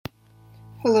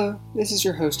Hello, this is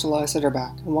your host Elias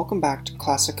Utterback, and welcome back to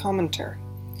Classic Commentary.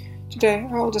 Today,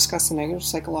 I will discuss the negative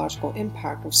psychological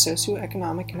impact of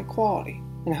socioeconomic inequality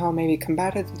and how it may be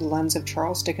combated through the lens of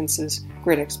Charles Dickens'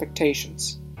 Great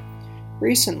Expectations.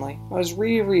 Recently, I was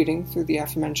rereading through the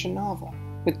aforementioned novel,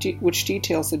 which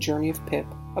details the journey of Pip,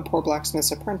 a poor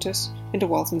blacksmith's apprentice, into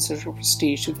wealth and social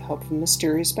prestige through the help of a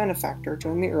mysterious benefactor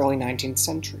during the early 19th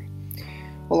century.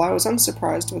 While I was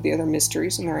unsurprised with the other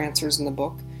mysteries and their answers in the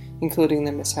book, including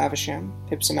the Miss Havisham,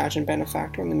 Pip's imagined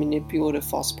benefactor, and the manipulative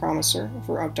false promiser of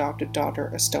her adopted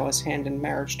daughter Estella's hand in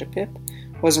marriage to Pip,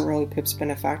 wasn't really Pip's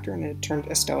benefactor and had turned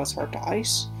Estella's heart to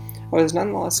ice, I was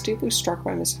nonetheless deeply struck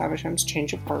by Miss Havisham's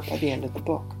change of heart by the end of the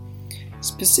book.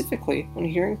 Specifically, when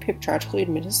hearing Pip tragically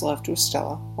admit his love to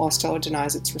Estella, while Estella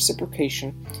denies its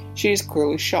reciprocation, she is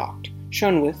clearly shocked,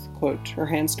 shown with, quote, her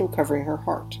hand still covering her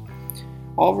heart,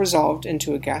 all resolved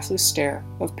into a ghastly stare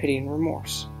of pity and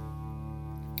remorse.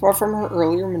 Far from her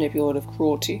earlier manipulative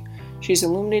cruelty, she is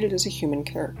illuminated as a human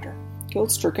character,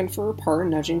 guilt-stricken for her part in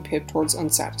nudging Pip towards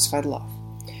unsatisfied love.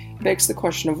 It begs the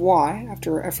question of why,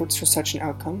 after her efforts for such an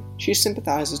outcome, she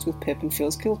sympathizes with Pip and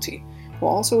feels guilty,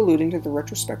 while also alluding to the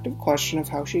retrospective question of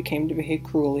how she came to behave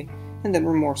cruelly and then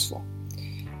remorseful.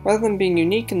 Rather than being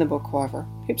unique in the book, however,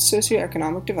 Pip's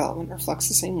socioeconomic development reflects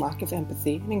the same lack of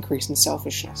empathy and increase in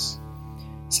selfishness.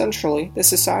 Centrally, the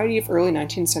society of early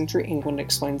 19th century England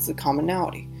explains the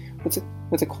commonality,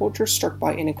 with a culture struck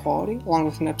by inequality, along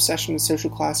with an obsession with social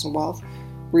class and wealth,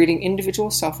 breeding individual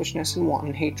selfishness and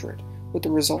wanton hatred, with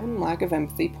the resultant lack of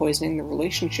empathy poisoning the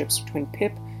relationships between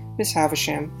Pip, Miss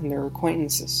Havisham, and their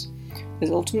acquaintances.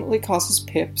 This ultimately causes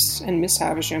Pip's and Miss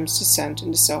Havisham's descent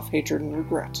into self-hatred and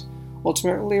regret,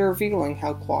 ultimately revealing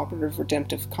how cooperative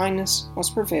redemptive kindness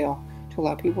must prevail to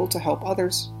allow people to help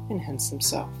others and hence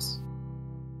themselves.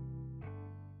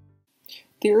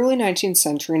 The early 19th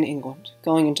century in England,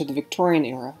 going into the Victorian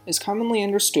era, is commonly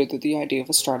understood through the idea of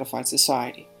a stratified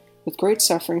society, with great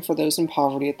suffering for those in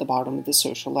poverty at the bottom of the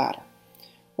social ladder.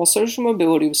 While social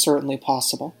mobility was certainly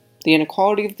possible, the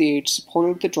inequality of the age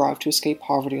supported the drive to escape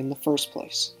poverty in the first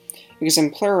place.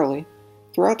 Exemplarily,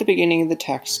 throughout the beginning of the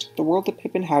text, the world that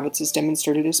Pip inhabits is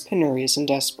demonstrated as penurious and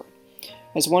desperate.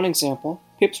 As one example,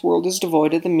 Pip's world is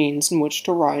devoid of the means in which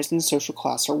to rise in social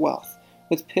class or wealth,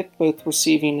 with Pip both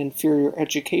receiving an inferior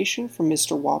education from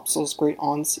Mr. Wopsle's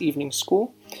great-aunt's evening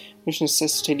school, which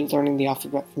necessitated learning the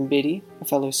alphabet from Biddy, a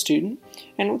fellow student,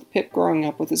 and with Pip growing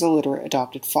up with his illiterate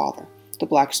adopted father, the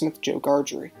blacksmith Joe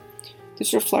Gargery.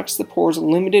 This reflects the poor's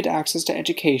limited access to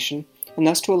education, and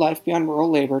thus to a life beyond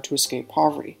rural labor to escape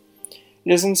poverty.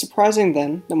 It is unsurprising,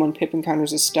 then, that when Pip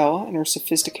encounters Estella and her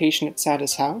sophistication at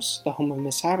Saddis House, the home of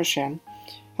Miss Havisham,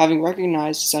 having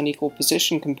recognized his unequal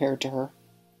position compared to her,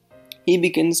 he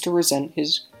begins to resent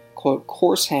his, quote,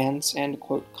 coarse hands and,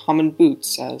 quote, common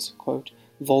boots as, quote,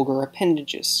 vulgar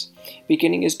appendages,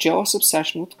 beginning his jealous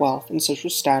obsession with wealth and social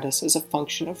status as a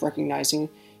function of recognizing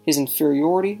his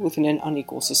inferiority within an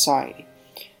unequal society.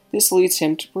 This leads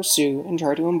him to pursue and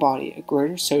try to embody a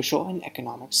greater social and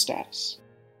economic status.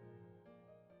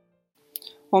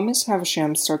 While Miss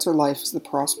Havisham starts her life as the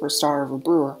prosperous daughter of a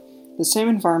brewer, the same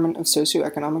environment of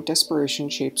socioeconomic desperation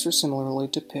shapes her similarly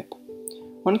to Pip.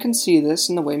 One can see this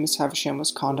in the way Miss Havisham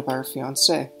was conned by her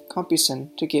fiancé,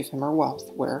 Compeyson, to give him her wealth,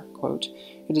 where, quote,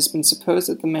 it has been supposed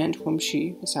that the man to whom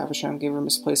she, Miss Havisham, gave her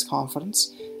misplaced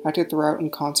confidence, acted throughout in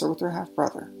concert with her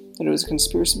half-brother, that it was a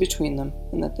conspiracy between them,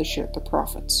 and that they shared the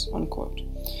profits, unquote.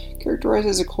 Characterized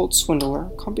as a cold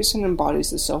swindler, Compeyson embodies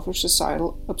the selfish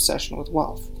societal obsession with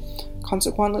wealth,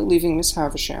 consequently leaving Miss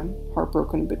Havisham,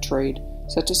 heartbroken and betrayed,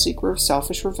 set to seek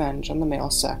selfish revenge on the male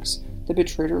sex that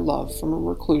betrayed her love from her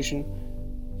reclusion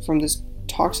from this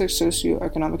toxic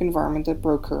socioeconomic environment that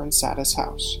broke her in Saddis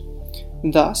House.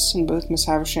 Thus, in both Miss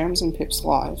Havisham's and Pip's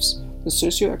lives, the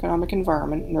socioeconomic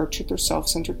environment nurtured their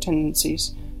self-centered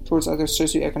tendencies towards either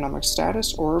socioeconomic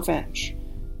status or revenge,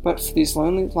 but for these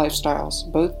lonely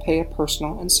lifestyles, both pay a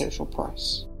personal and social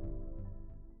price.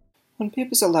 When Pip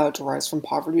is allowed to rise from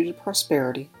poverty to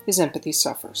prosperity, his empathy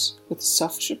suffers, with the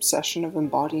selfish obsession of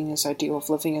embodying his ideal of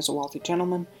living as a wealthy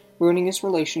gentleman, ruining his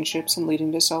relationships and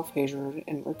leading to self-hatred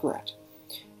and regret.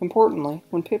 Importantly,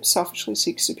 when Pip selfishly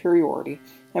seeks superiority,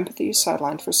 empathy is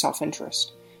sidelined for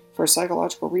self-interest. For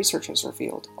psychological research has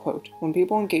revealed, quote, when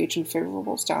people engage in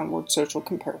favorable downward social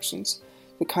comparisons,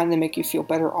 the kind that make you feel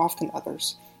better off than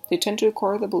others, they tend to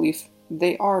acquire the belief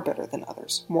they are better than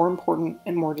others, more important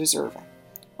and more deserving,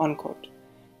 unquote.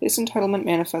 This entitlement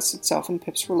manifests itself in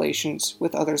Pip's relations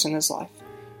with others in his life,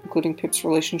 including Pip's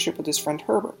relationship with his friend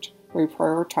Herbert, where he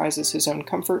prioritizes his own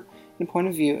comfort and point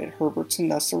of view at Herbert's and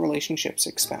thus the relationship's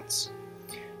expense.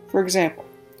 For example,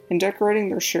 In decorating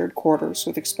their shared quarters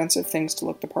with expensive things to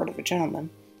look the part of a gentleman,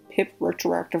 Pip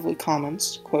retroactively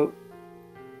comments, quote,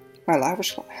 "My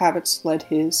lavish habits led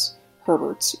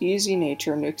Herbert's, easy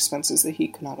nature into expenses that he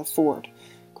could not afford,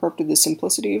 corrupted the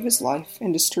simplicity of his life,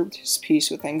 and disturbed his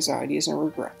peace with anxieties and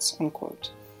regrets,"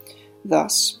 unquote.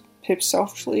 Thus, Pip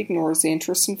selfishly ignores the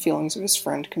interests and feelings of his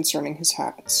friend concerning his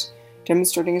habits,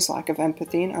 demonstrating his lack of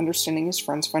empathy in understanding his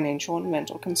friend's financial and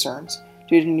mental concerns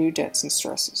due to new debts and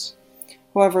stresses.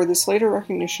 However, this later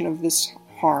recognition of this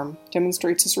harm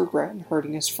demonstrates his regret in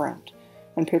hurting his friend,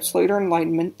 and Pip's later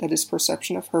enlightenment that his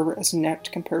perception of Herbert as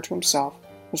inept compared to himself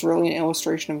was really an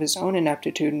illustration of his own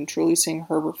ineptitude in truly seeing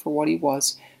Herbert for what he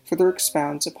was further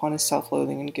expounds upon his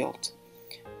self-loathing and guilt.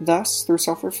 Thus, through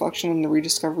self-reflection and the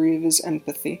rediscovery of his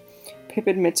empathy, Pip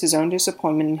admits his own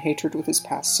disappointment and hatred with his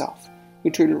past self, who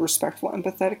traded respectful,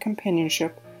 empathetic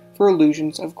companionship for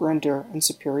illusions of grandeur and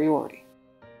superiority.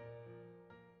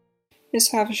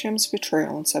 Miss Havisham's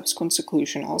betrayal and subsequent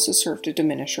seclusion also served to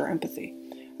diminish her empathy,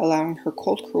 allowing her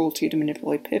cold cruelty to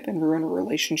manipulate Pip and ruin her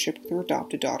relationship with her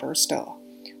adopted daughter Estella,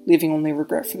 leaving only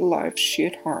regret for the lives she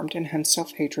had harmed and hence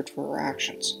self-hatred for her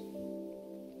actions.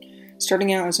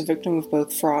 Starting out as a victim of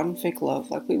both fraud and fake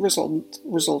love likely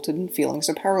resulted in feelings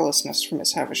of powerlessness from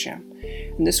Miss Havisham,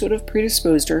 and this would have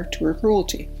predisposed her to her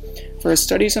cruelty. For as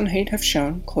studies on hate have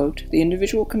shown, quote, "The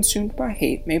individual consumed by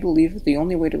hate may believe that the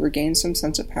only way to regain some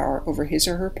sense of power over his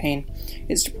or her pain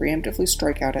is to preemptively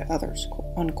strike out at others,"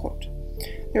 unquote.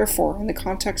 Therefore, in the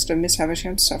context of Miss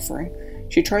Havisham's suffering,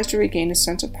 she tries to regain a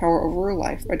sense of power over her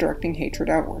life by directing hatred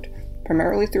outward,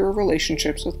 primarily through her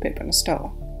relationships with Pip and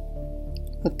Estella.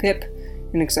 With Pip,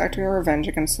 in exacting her revenge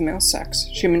against the male sex,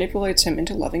 she manipulates him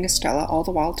into loving Estella, all the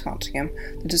while taunting him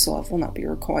that his love will not be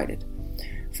requited.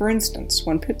 For instance,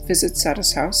 when Pip visits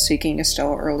Sada's house seeking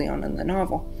Estella early on in the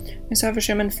novel, Miss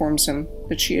Havisham informs him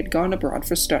that she had gone abroad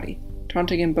for study,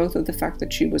 taunting him both of the fact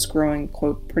that she was growing,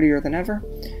 quote, "prettier than ever,"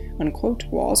 unquote,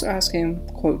 while also asking him,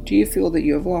 quote, "Do you feel that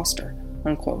you have lost her?"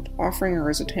 unquote, offering her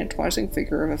as a tantalizing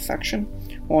figure of affection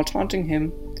while taunting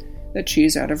him that she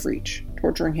is out of reach,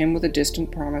 torturing him with a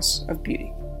distant promise of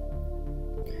beauty.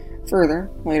 Further,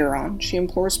 later on, she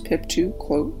implores Pip to,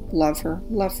 quote, love her,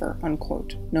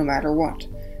 unquote, no matter what,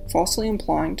 falsely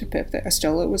implying to Pip that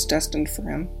Estella was destined for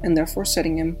him, and therefore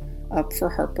setting him up for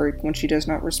heartbreak when she does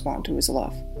not respond to his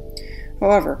love.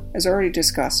 However, as already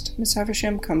discussed, Miss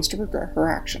Havisham comes to regret her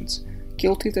actions,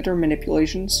 guilty that her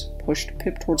manipulations pushed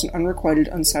Pip towards an unrequited,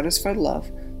 unsatisfied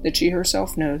love that she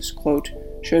herself knows, quote,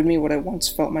 showed me what I once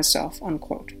felt myself,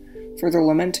 unquote, further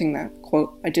lamenting that,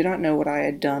 quote, I did not know what I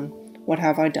had done, what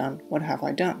have I done,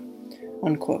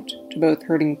 unquote, to both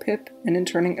hurting Pip and in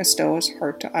turning Estella's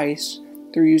heart to ice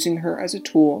through using her as a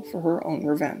tool for her own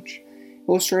revenge,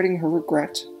 illustrating her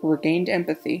regret, her regained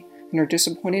empathy, and her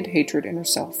disappointed hatred in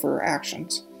herself for her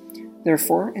actions.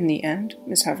 Therefore, in the end,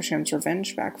 Miss Havisham's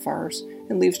revenge backfires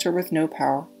and leaves her with no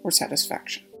power or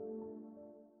satisfaction.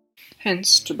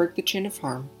 Hence, to break the chain of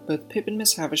harm, both Pip and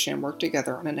Miss Havisham work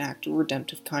together on an act of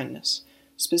redemptive kindness.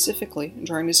 Specifically, in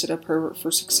trying to set up Herbert for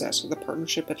success with a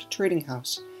partnership at a trading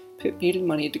house, Pip needed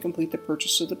money to complete the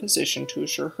purchase of the position to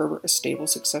assure Herbert a stable,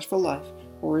 successful life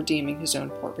while redeeming his own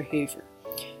poor behavior.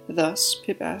 Thus,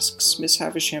 Pip asks Miss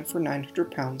Havisham for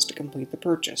 £900 to complete the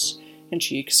purchase, and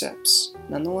she accepts,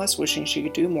 nonetheless wishing she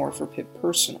could do more for Pip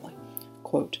personally.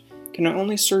 Quote, can I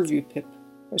only serve you, Pip,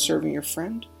 by serving your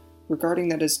friend? Regarding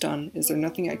that as done, is there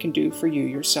nothing I can do for you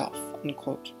yourself?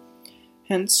 Unquote.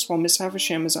 Hence, while Miss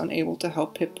Havisham is unable to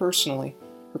help Pip personally,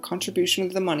 her contribution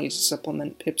of the money to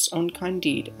supplement Pip's own kind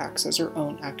deed acts as her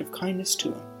own act of kindness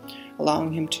to him,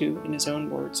 allowing him to, in his own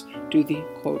words, do the,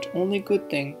 quote, only good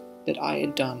thing that I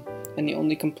had done, and the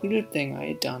only completed thing I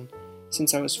had done,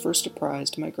 since I was first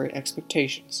apprised of my great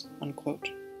expectations, unquote.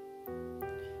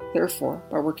 Therefore,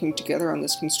 by working together on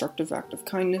this constructive act of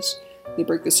kindness, they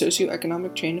break the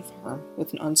socio-economic chain of harm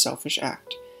with an unselfish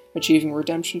act, achieving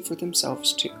redemption for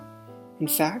themselves too. In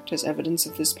fact, as evidence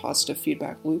of this positive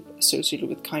feedback loop associated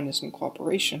with kindness and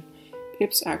cooperation,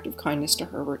 Pip's act of kindness to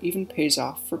Herbert even pays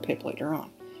off for Pip later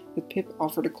on, with Pip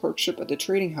offered a clerkship at the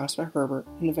trading house by Herbert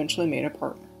and eventually made a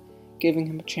partner, giving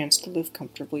him a chance to live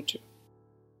comfortably too.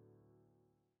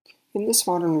 In this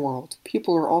modern world,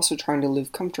 people are also trying to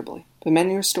live comfortably, but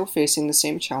many are still facing the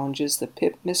same challenges that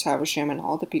Pip, Miss Havisham, and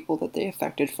all the people that they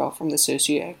affected felt from the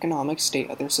socioeconomic state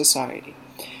of their society.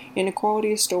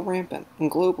 Inequality is still rampant,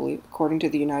 and globally, according to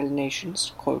the United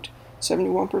Nations, quote,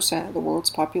 71% of the world's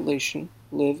population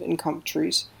live in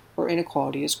countries where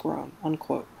inequality has grown,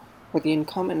 unquote, where the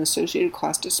income and associated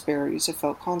class disparities have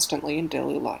felt constantly in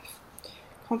daily life.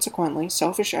 Consequently,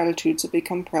 selfish attitudes have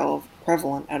become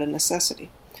prevalent out of necessity.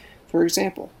 For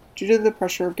example, Due to the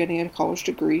pressure of getting a college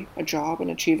degree, a job, and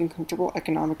achieving comfortable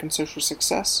economic and social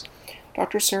success,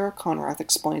 Dr. Sarah Conrath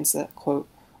explains that, quote,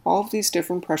 all of these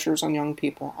different pressures on young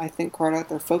people, I think, crowd out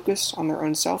their focus on their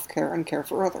own self-care and care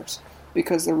for others,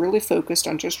 because they're really focused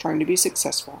on just trying to be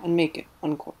successful and make it,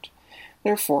 unquote.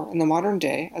 Therefore, in the modern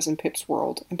day, as in Pip's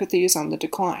world, empathy is on the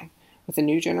decline, with a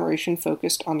new generation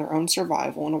focused on their own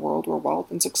survival in a world where wealth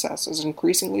and success is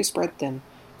increasingly spread thin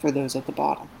for those at the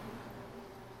bottom.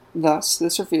 Thus,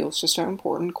 this reveals just how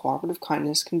important cooperative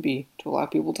kindness can be to allow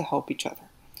people to help each other.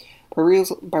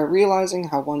 By realizing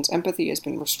how one's empathy has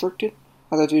been restricted,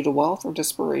 whether due to wealth or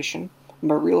desperation, and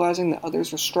by realizing that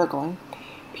others are struggling,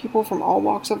 people from all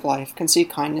walks of life can see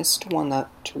kindness to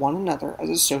one another as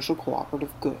a social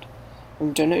cooperative good.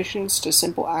 From donations to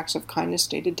simple acts of kindness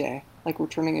day to day, like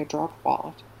returning a dropped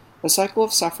wallet, the cycle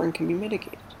of suffering can be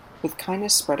mitigated, with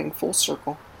kindness spreading full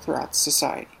circle throughout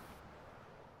society.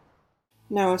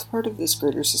 Now, as part of this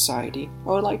greater society, I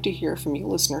would like to hear from you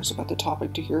listeners about the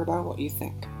topic to hear about what you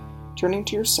think. Turning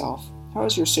to yourself, how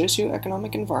has your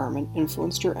socioeconomic environment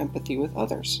influenced your empathy with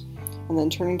others? And then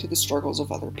turning to the struggles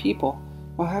of other people,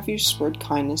 how have you spread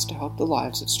kindness to help the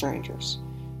lives of strangers?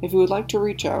 If you would like to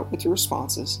reach out with your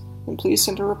responses, then please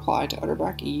send a reply to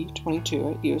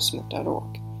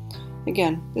utterback22@eosmith.org.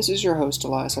 Again, this is your host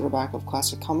Elias Utterback of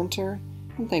Classic Commentary,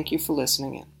 and thank you for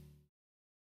listening in.